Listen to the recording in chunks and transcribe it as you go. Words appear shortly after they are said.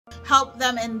Help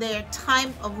them in their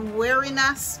time of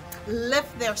weariness.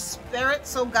 Lift their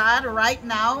spirits, oh God, right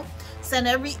now. Send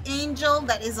every angel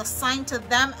that is assigned to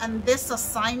them and this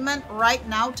assignment right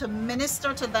now to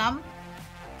minister to them.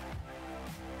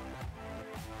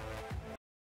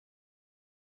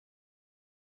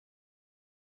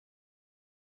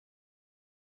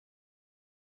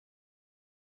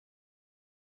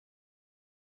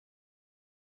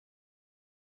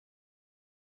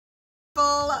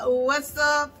 What's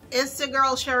up? It's your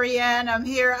girl Sharianne. I'm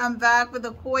here. I'm back with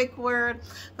a quick word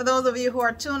for those of you who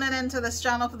are tuning into this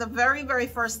channel for the very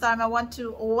first time. I want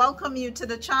to welcome you to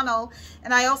the channel,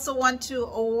 and I also want to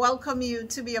welcome you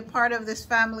to be a part of this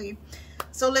family.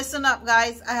 So listen up,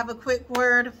 guys. I have a quick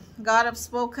word. God have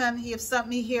spoken. He have sent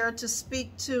me here to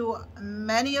speak to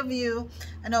many of you.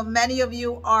 I know many of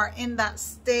you are in that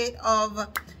state of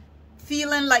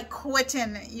feeling like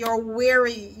quitting. You're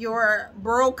weary, you're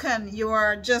broken,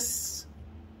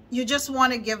 you just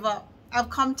want to give up. I've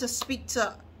come to speak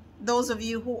to those of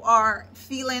you who are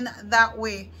feeling that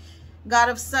way. God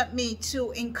have sent me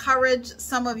to encourage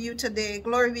some of you today.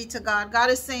 Glory be to God. God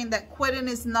is saying that quitting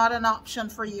is not an option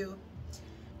for you.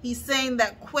 He's saying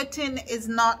that quitting is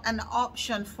not an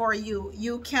option for you.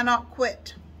 You cannot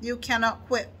quit. You cannot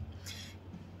quit.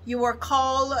 You are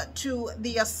called to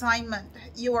the assignment.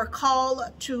 You are called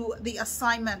to the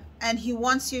assignment, and he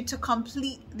wants you to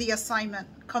complete the assignment.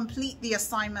 Complete the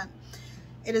assignment.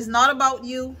 It is not about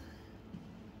you.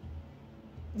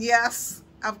 Yes,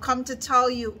 I've come to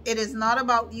tell you, it is not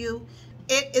about you.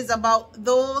 It is about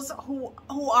those who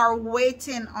are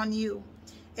waiting on you.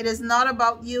 It is not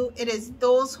about you. It is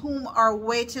those whom are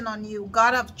waiting on you.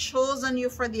 God have chosen you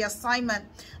for the assignment,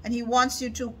 and he wants you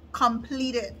to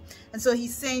complete it. And so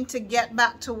he's saying to get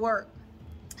back to work.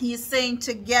 He's saying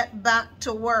to get back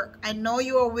to work. I know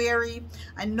you are weary.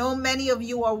 I know many of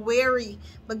you are weary,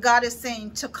 but God is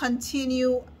saying to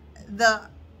continue the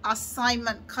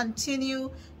assignment. Continue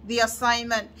the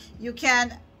assignment. You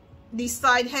can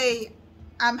decide, hey,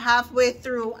 I'm halfway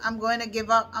through. I'm going to give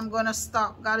up. I'm going to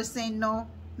stop. God is saying, no,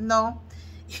 no.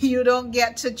 You don't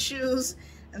get to choose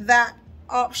that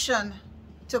option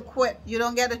to quit. You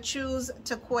don't get to choose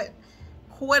to quit.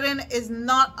 Quitting is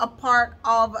not a part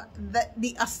of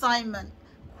the assignment.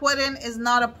 Quitting is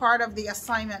not a part of the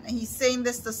assignment. And he's saying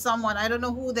this to someone. I don't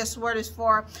know who this word is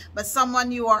for, but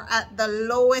someone, you are at the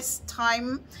lowest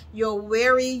time. You're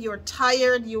weary, you're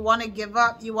tired, you want to give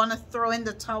up, you want to throw in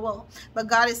the towel. But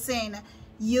God is saying,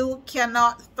 you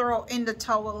cannot throw in the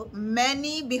towel.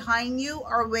 Many behind you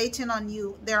are waiting on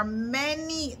you. There are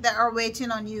many that are waiting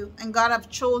on you, and God have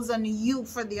chosen you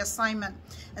for the assignment.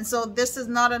 And so this is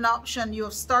not an option. You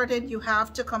have started, you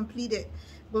have to complete it.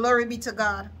 Glory be to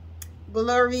God.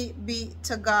 Glory be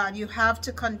to God. You have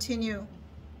to continue.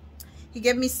 He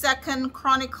gave me 2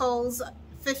 Chronicles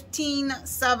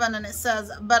 15:7, and it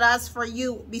says, but as for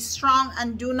you, be strong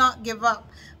and do not give up,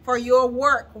 for your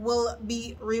work will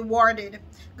be rewarded.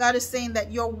 God is saying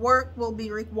that your work will be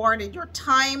rewarded. Your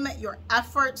time, your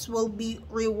efforts will be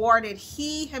rewarded.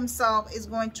 He himself is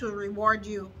going to reward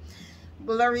you.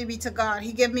 Glory be to God.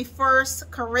 He gave me 1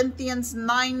 Corinthians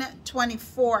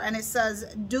 9:24, and it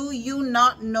says, do you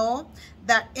not know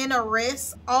that in a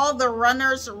race all the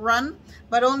runners run,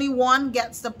 but only one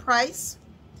gets the prize?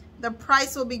 The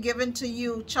prize will be given to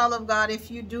you, child of God, if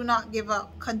you do not give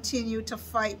up. Continue to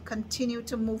fight. Continue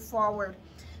to move forward.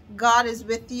 God is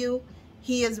with you.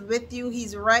 He is with you.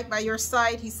 He's right by your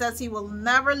side. He says he will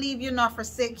never leave you nor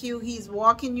forsake you. He's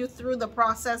walking you through the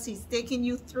process. He's taking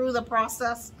you through the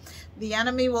process. The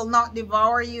enemy will not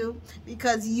devour you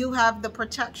because you have the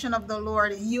protection of the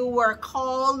Lord. You were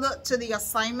called to the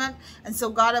assignment, and so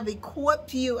God have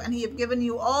equipped you, and he have given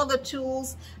you all the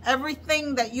tools,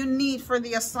 everything that you need for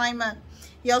the assignment.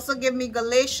 He also gave me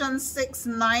Galatians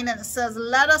 6:9, and it says,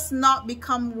 let us not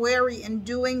become weary in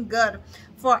doing good,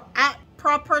 for at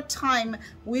proper time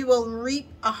we will reap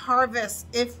a harvest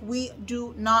if we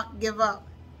do not give up.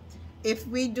 If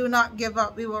we do not give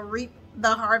up, we will reap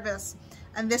the harvest.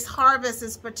 And this harvest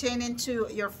is pertaining to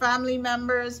your family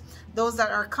members, those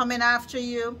that are coming after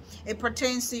you. It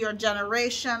pertains to your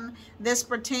generation. This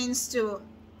pertains to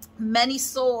many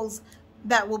souls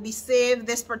that will be saved.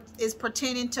 This is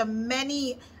pertaining to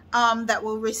many that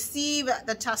will receive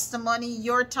the testimony,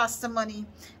 your testimony,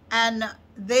 and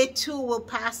they too will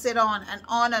pass it on and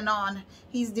on and on.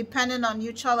 He's dependent on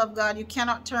you, child of God. You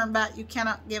cannot turn back. You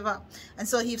cannot give up. And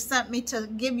so he sent me to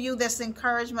give you this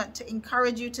encouragement, to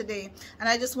encourage you today. And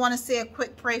I just want to say a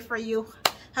quick prayer for you.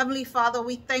 Heavenly Father,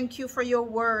 we thank you for your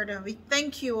word. We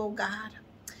thank you, oh God.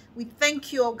 We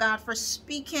thank you, oh God, for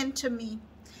speaking to me.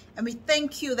 And we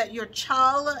thank you that your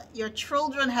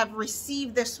children have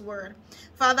received this word.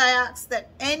 Father, I ask that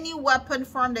any weapon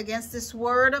formed against this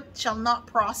word shall not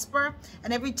prosper,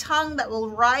 and every tongue that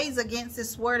will rise against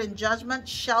this word in judgment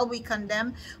shall be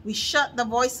condemned. We shut the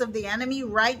voice of the enemy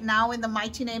right now in the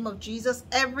mighty name of Jesus.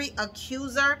 Every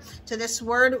accuser to this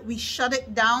word, we shut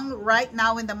it down right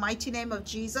now in the mighty name of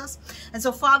Jesus. And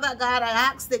so, Father God, I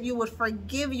ask that you would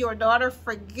forgive your daughter,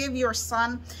 forgive your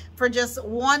son for just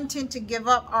wanting to give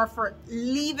up or for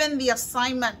leaving the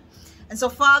assignment. And so,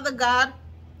 Father God,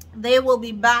 they will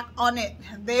be back on it.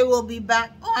 They will be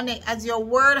back on it as your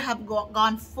word have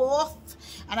gone forth.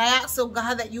 And I ask, oh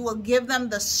God, that you will give them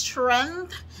the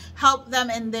strength, help them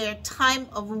in their time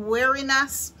of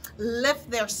weariness, lift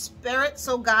their spirits,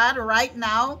 oh God, right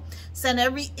now. Send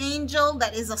every angel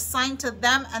that is assigned to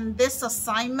them and this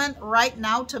assignment right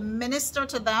now to minister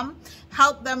to them.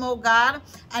 Help them, oh God.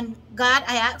 And God,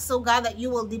 I ask, oh God, that you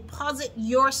will deposit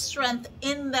your strength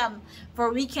in them.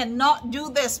 For we cannot do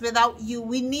this without you.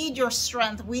 We need your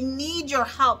strength. We need your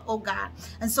help, oh God.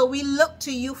 And so we look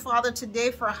to you, Father, today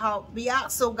for help. We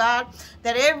ask, oh God,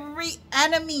 that every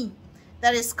enemy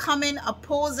that is coming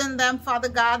opposing them, Father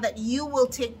God, that you will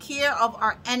take care of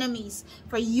our enemies.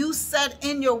 For you said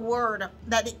in your word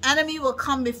that the enemy will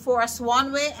come before us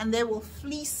one way and they will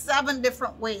flee 7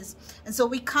 different ways. And so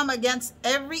we come against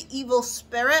every evil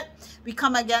spirit. We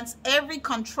come against every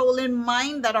controlling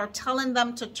mind that are telling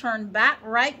them to turn back.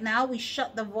 Right now, we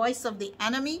shut the voice of the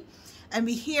enemy and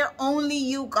we hear only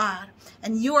you, God.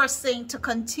 And you are saying to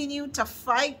continue to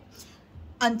fight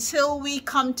until we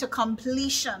come to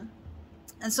completion.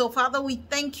 And so, Father, we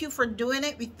thank you for doing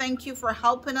it. We thank you for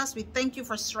helping us. We thank you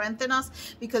for strengthening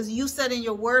us, because you said in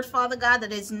your word, Father God,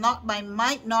 that it's not by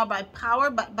might nor by power,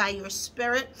 but by your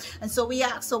spirit. And so we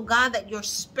ask, oh God, that your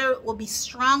spirit will be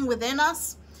strong within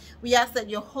us. We ask that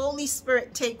your Holy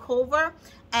Spirit take over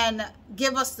and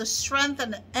give us the strength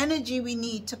and the energy we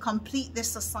need to complete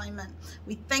this assignment.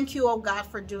 We thank you, oh God,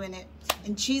 for doing it.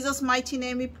 In Jesus' mighty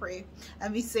name we pray.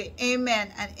 And we say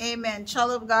amen and amen.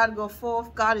 Child of God, go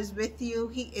forth. God is with you.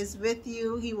 He is with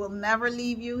you. He will never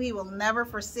leave you. He will never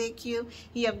forsake you.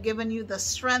 He have given you the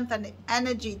strength and the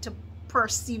energy to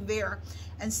persevere.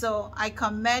 And so I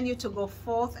command you to go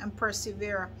forth and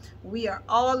persevere. We are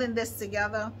all in this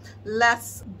together.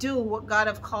 Let's do what God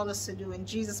have called us to do in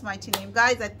Jesus' mighty name.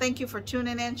 Guys, I thank you for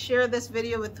tuning in. Share this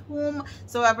video with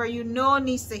whomsoever you know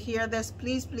needs to hear this.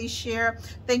 Please, please share.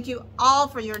 Thank you all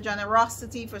for your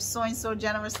generosity, for sowing so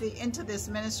generously into this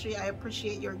ministry. I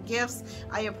appreciate your gifts.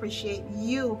 I appreciate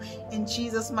you in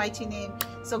Jesus' mighty name.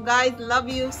 So guys, love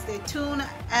you. Stay tuned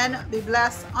and be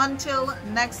blessed. Until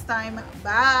next time.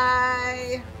 Bye.